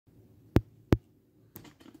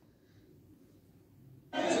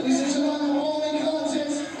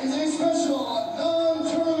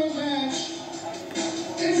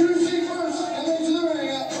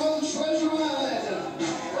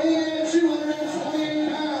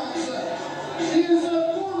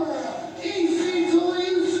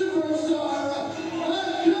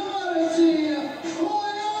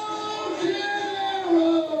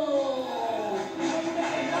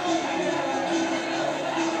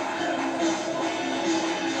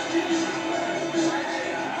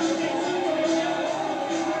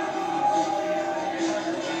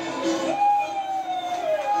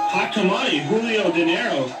come on, Julio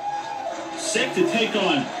Dinero set to take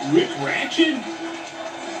on Ratchet.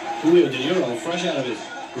 Julio Dinero, fresh out of his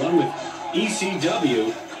run with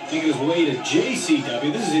ECW, making his way to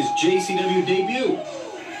JCW. This is his JCW debut.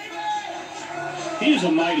 He's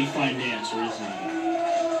a mighty fine dancer,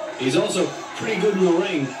 isn't he? He's also pretty good in the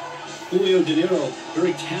ring. Julio Dinero,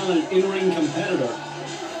 very talented in-ring competitor.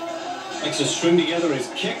 Likes to string together his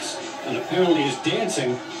kicks and apparently his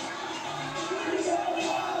dancing.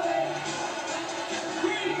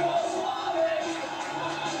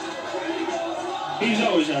 He's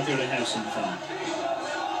always out there to have some fun.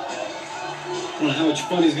 I don't know how much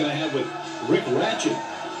fun he's going to have with Ratchet,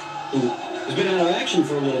 who has been out of action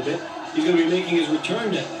for a little bit. He's going to be making his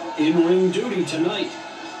return to in-ring duty tonight.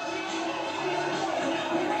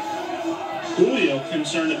 Julio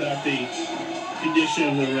concerned about the condition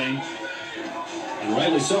of the ring. And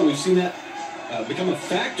rightly so. We've seen that become a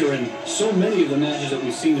factor in so many of the matches that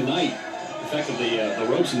we've seen tonight. The fact that the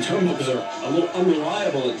ropes and turnbuckles are a little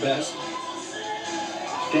unreliable at best.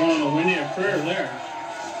 Throwing a winning prayer there.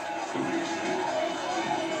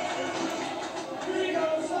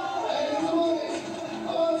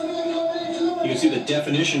 You can see the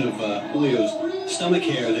definition of Julio's stomach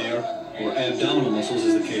hair there, or abdominal muscles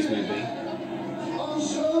as the case may be.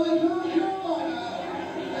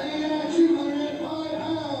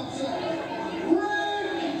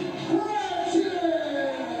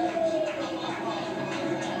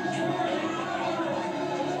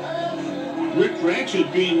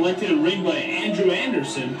 Ratchet being led to the ring by Andrew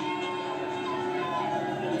Anderson.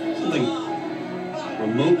 Something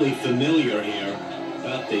remotely familiar here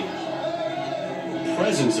about the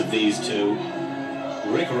presence of these two,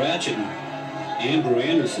 Ratchet and Andrew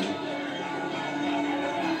Anderson.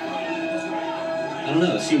 I don't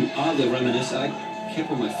know, it seemed oddly reminiscent. I can't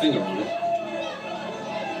put my finger on it.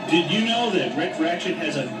 Did you know that Ratchet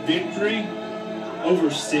has a victory over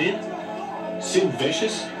Sid? Sid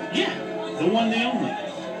Vicious? Yeah, the one, the only.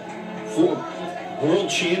 For world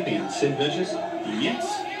champion Sid Vicious? Yes.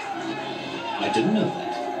 I didn't know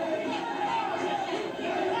that.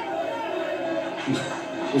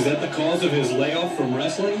 Was that the cause of his layoff from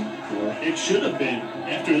wrestling? Or? It should have been.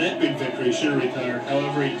 After that big victory, he should have retired.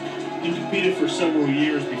 However, he competed for several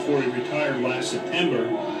years before he retired last September.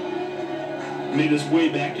 Made his way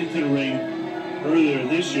back into the ring earlier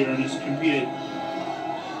this year and has competed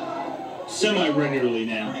semi-regularly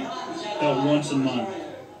now, about once a month.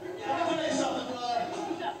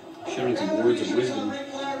 Sharing some words of wisdom.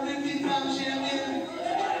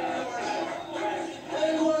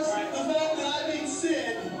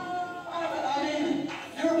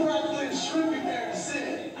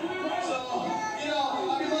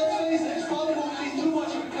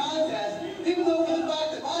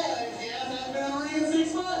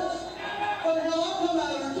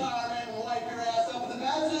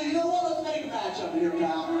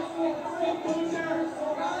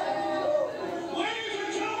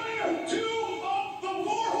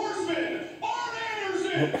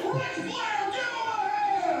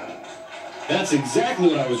 That's exactly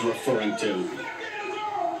what I was referring to.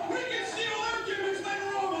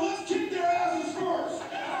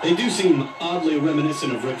 They do seem oddly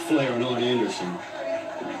reminiscent of Ric Flair and Arn Anderson.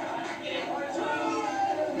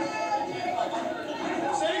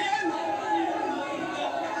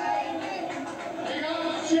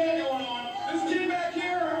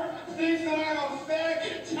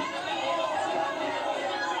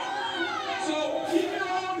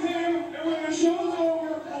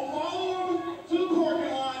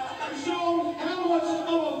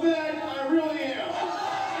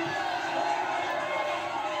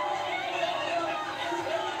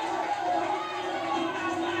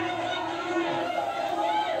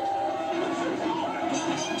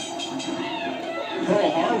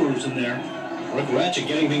 In there. Ratchet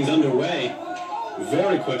getting things underway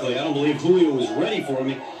very quickly. I don't believe Julio was ready for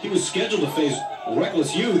him. He was scheduled to face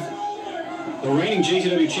Reckless Youth, the reigning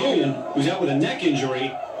JCW champion, who's out with a neck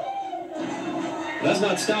injury. That's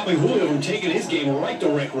not stopping Julio from taking his game right to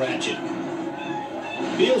Ratchet.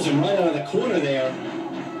 Feels him right out of the corner there.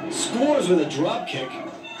 Scores with a drop kick.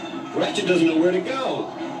 Ratchet doesn't know where to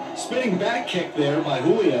go. Spinning back kick there by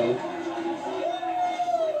Julio.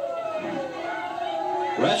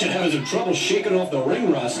 Ratchet having some trouble shaking off the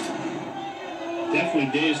ring rust.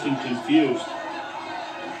 Definitely dazed and confused.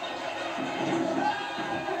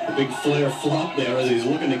 A big Flair flop there as he's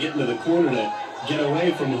looking to get into the corner to get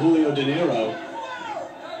away from Julio Dinero.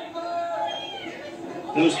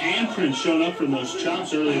 Those handprints showing up from those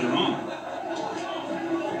chops earlier on.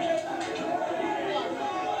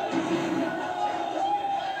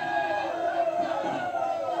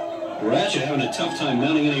 Ratchet having a tough time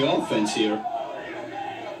mounting any offense here.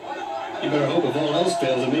 You better hope if all else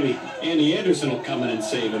fails that maybe Andy Anderson will come in and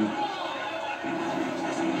save him.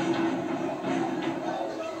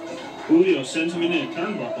 Julio sends him into a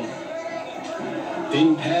turnbuckle.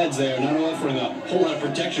 Thin pads there, not offering a whole lot of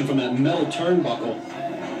protection from that metal turnbuckle.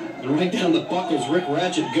 And right down the buckles, Rick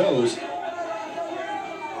Ratchet goes.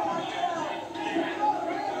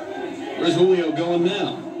 Where's Julio going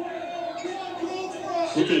now?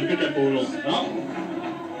 Looking to pick up a little. Oh.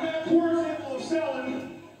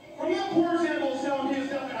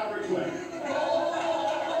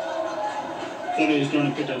 Thought he was going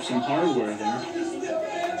to pick up some hardware there.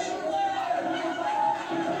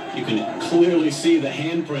 You can clearly see the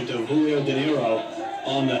handprint of Julio Dinero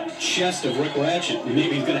on the chest of Rick Ratchet.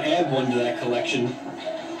 Maybe he's going to add one to that collection.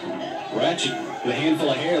 Ratchet with a handful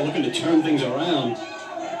of hair looking to turn things around.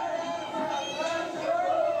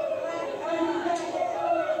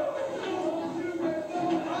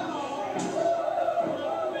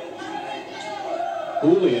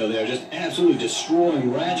 Julio there just absolutely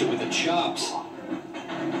destroying Ratchet with the chops.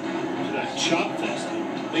 That chop fest.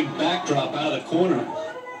 Big backdrop out of the corner.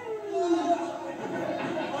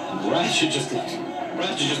 Ratchet's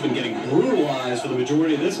just been getting brutalized for the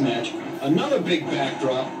majority of this match. Another big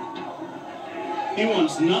backdrop. He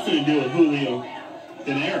wants nothing to do with Julio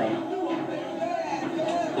Dinero.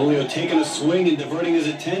 Julio taking a swing and diverting his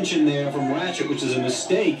attention there from Ratchet, which is a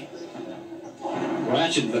mistake.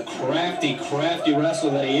 Ratchet, the crafty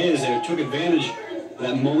wrestler that he is, there took advantage of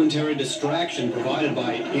that momentary distraction provided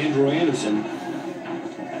by Andrew Anderson.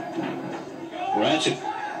 Ratchet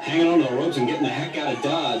hanging on to the ropes and getting the heck out of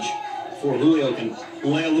Dodge before Julio can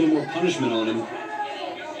lay a little more punishment on him.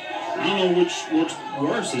 I don't know which looks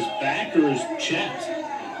worse, his back or his chest.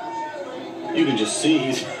 You can just see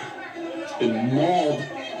he's been mauled.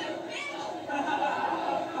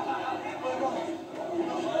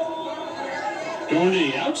 Going to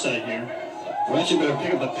the outside here. Ratchet better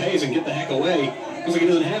pick up the pace and get the heck away. Looks like he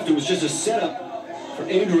doesn't have to. It's just a setup for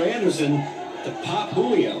Andrew Anderson to pop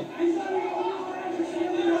Julio.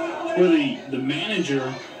 Where the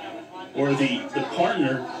manager or the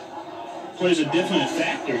partner plays a definite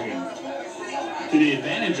factor here to the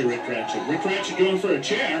advantage of Rick Ratchet. Rick Ratchet going for a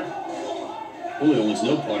chair. Julio wants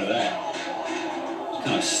no part of that.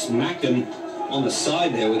 Kind of smacked him on the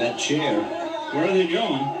side there with that chair. Where are they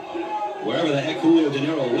going? Wherever the heck Julio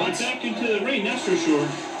Dinero wants. Back into the ring, that's for sure.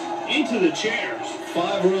 Into the chairs.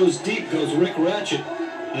 5 rows deep goes Rick Ratchet.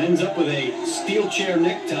 And ends up with a steel chair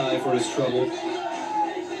necktie for his trouble.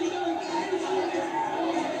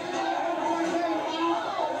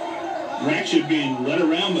 Ratchet being led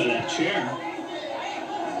around by that chair.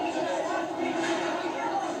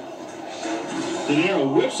 Dinero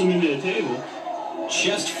whips him into the table.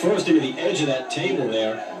 Chest first into the edge of that table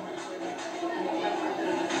there.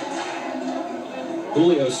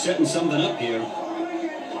 Julio's setting something up here.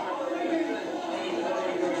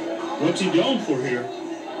 What's he going for here?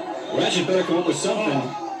 Ratchet better come up with something.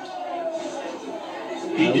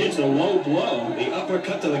 He did a low blow. The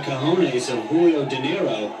uppercut to the cojones of Julio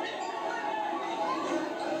Dinero.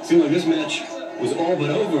 Seemed like this match was all but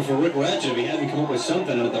over for Rick Ratchet if he hadn't come up with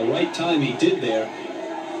something, and at the right time he did there.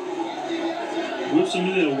 Whips him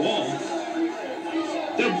into the wall.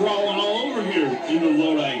 They're brawling all over here in the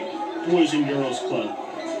Lodi Boys and Girls Club.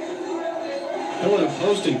 Pillar to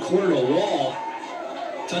post and corner to wall,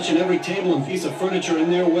 touching every table and piece of furniture in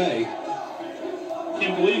their way.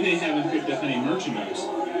 Can't believe they haven't picked up any merchandise.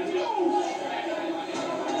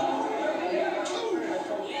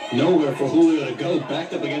 Nowhere for Julio to go,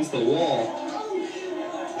 backed up against the wall.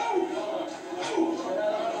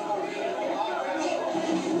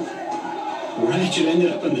 Ratchet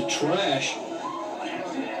ended up in the trash.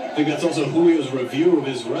 I think that's also Julio's review of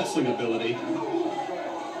his wrestling ability.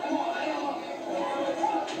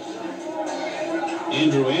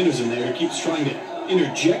 Andrew Anderson there keeps trying to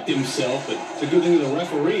interject himself, but it's a good thing that the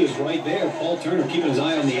referee is right there. Paul Turner keeping his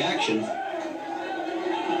eye on the action.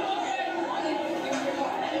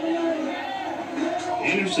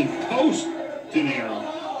 Anderson post Dinero.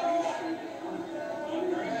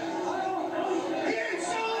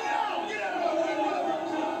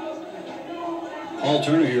 Paul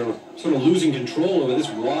Turner here sort of losing control over this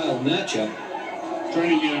wild matchup.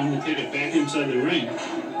 Trying to get him to take it back inside the ring.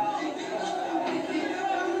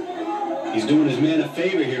 He's doing his man a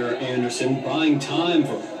favor here, Anderson, buying time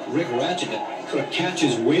for Rick Ratchet to sort of catch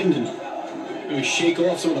his wind and maybe shake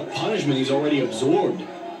off some of the punishment he's already absorbed.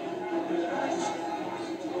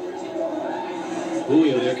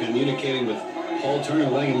 Julio there communicating with Paul Turner,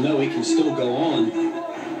 letting him know he can still go on.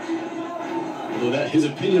 Although his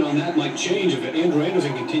opinion on that might change if Andrew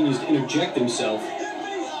Anderson continues to interject himself.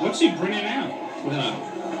 What's he bringing out?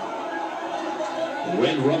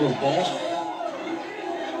 Red rubber ball.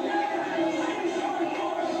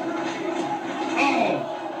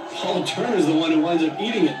 Oh! Paul Turner's the one who winds up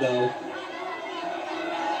eating it, though.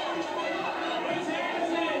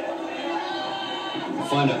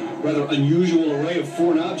 Find a rather unusual array of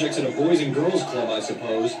foreign objects at a boys and girls club, I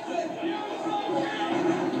suppose.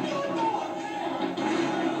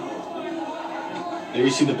 There you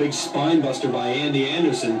see the big spine buster by Andy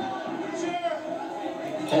Anderson.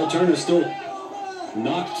 Paul Turner still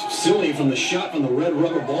knocked silly from the shot from the red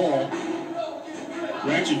rubber ball.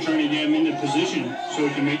 Ratchet trying to get him into position so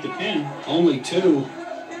he can make the pin. Only two.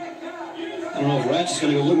 I don't know if Ratchet's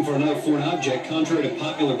going to go looking for another foreign object. Contrary to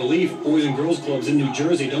popular belief, boys and girls clubs in New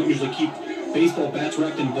Jersey don't usually keep baseball bats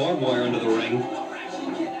wrapped in barbed wire under the ring.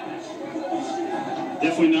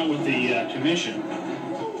 Definitely not with the commission.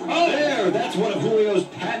 Oh, there! That's one of Julio's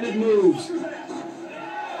patented moves.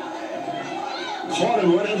 Caught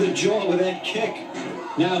him right under the jaw with that kick.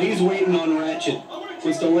 Now he's waiting on Ratchet.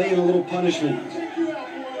 Wants to lay in a little punishment.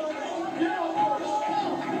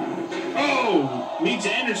 Oh! Meets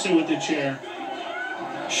Anderson with the chair.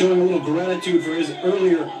 Showing a little gratitude for his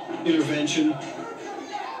earlier intervention.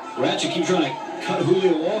 Ratchet keeps trying to cut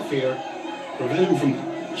Julio off here. Prevent him from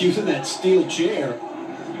using that steel chair.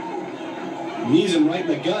 Knees him right in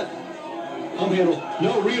the gut. Pump handle.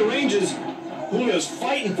 No, rearranges. Julio's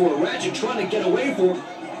fighting for it. Ratchet trying to get away for it.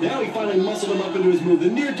 Now he finally muscled him up into his move. The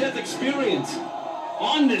near-death experience.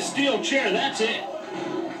 On the steel chair, that's it.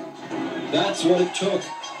 That's what it took.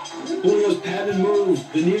 Julio's patented move.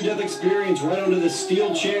 The near-death experience right onto the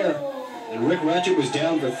steel chair. And Rick Ratchet was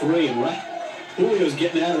down for 3. And Julio's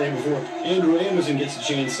getting out of there before Andrew Anderson gets a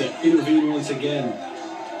chance to intervene once again.